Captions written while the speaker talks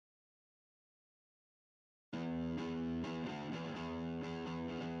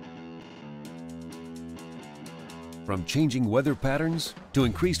From changing weather patterns to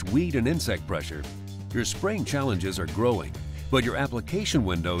increased weed and insect pressure, your spraying challenges are growing, but your application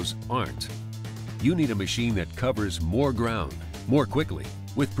windows aren't. You need a machine that covers more ground, more quickly,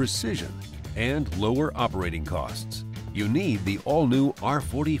 with precision, and lower operating costs. You need the all-new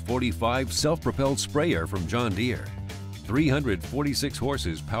R4045 self-propelled sprayer from John Deere. 346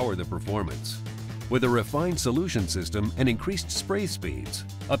 horses power the performance. With a refined solution system and increased spray speeds,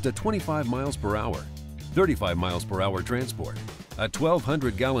 up to 25 miles per hour, 35 miles per hour transport, a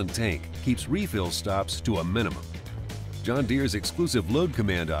 1,200-gallon tank keeps refill stops to a minimum. John Deere's exclusive load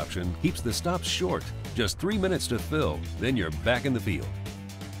command option keeps the stops short, just 3 minutes to fill, then you're back in the field.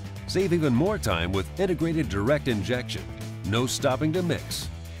 Save even more time with integrated direct injection, no stopping to mix.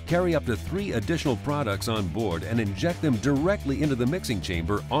 Carry up to 3 additional products on board and inject them directly into the mixing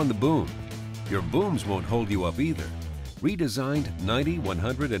chamber on the boom. Your booms won't hold you up either. Redesigned 90,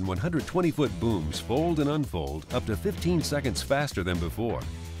 100, and 120-foot booms fold and unfold up to 15 seconds faster than before,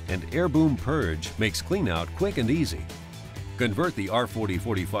 and Air Boom Purge makes cleanout quick and easy. Convert the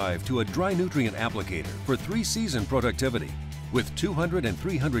R4045 to a dry nutrient applicator for 3-season productivity with 200 and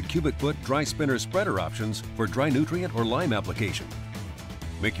 300 cubic foot dry spinner spreader options for dry nutrient or lime application.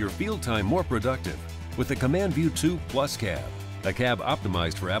 Make your field time more productive with the Command View 2 Plus cab, a cab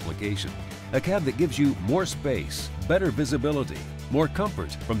optimized for application. A cab that gives you more space, better visibility, more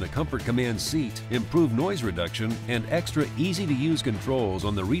comfort from the Comfort Command seat, improved noise reduction, and extra easy-to-use controls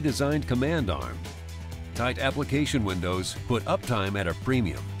on the redesigned command arm. Tight application windows put uptime at a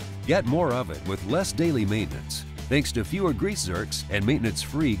premium. Get more of it with less daily maintenance, thanks to fewer grease zerks and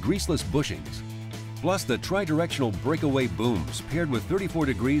maintenance-free greaseless bushings. Plus the tri-directional breakaway booms paired with 34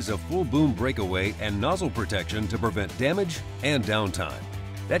 degrees of full boom breakaway and nozzle protection to prevent damage and downtime.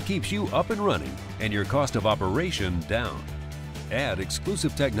 That keeps you up and running and your cost of operation down. Add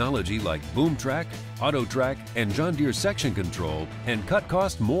exclusive technology like Boom Track, Auto Track, and John Deere Section Control and cut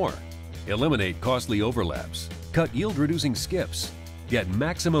cost more. Eliminate costly overlaps, cut yield-reducing skips, get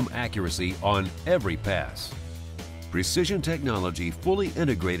maximum accuracy on every pass. Precision technology fully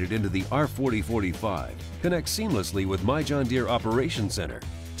integrated into the R4045 connects seamlessly with My John Deere Operations Center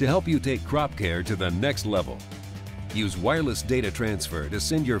to help you take crop care to the next level. Use wireless data transfer to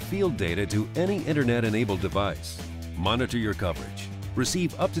send your field data to any internet-enabled device. Monitor your coverage,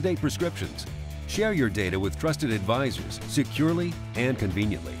 receive up-to-date prescriptions, share your data with trusted advisors securely and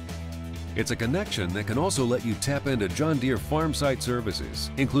conveniently. It's a connection that can also let you tap into John Deere farm site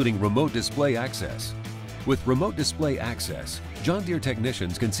services, including remote display access. With remote display access, John Deere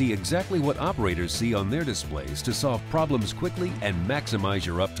technicians can see exactly what operators see on their displays to solve problems quickly and maximize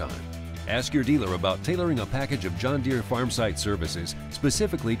your uptime. Ask your dealer about tailoring a package of John Deere farm site services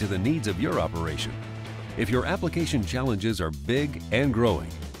specifically to the needs of your operation. If your application challenges are big and growing,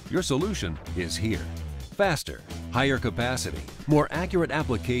 your solution is here. Faster, higher capacity, more accurate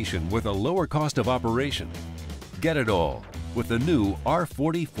application with a lower cost of operation. Get it all with the new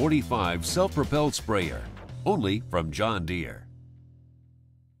R4045 self-propelled sprayer, only from John Deere.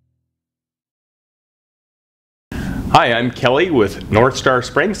 Hi, I'm Kelly with North Star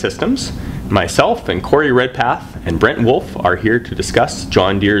Spraying Systems. Myself and Corey Redpath and Brent Wolf are here to discuss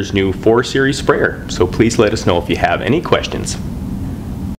John Deere's new 4 Series sprayer, so please let us know if you have any questions.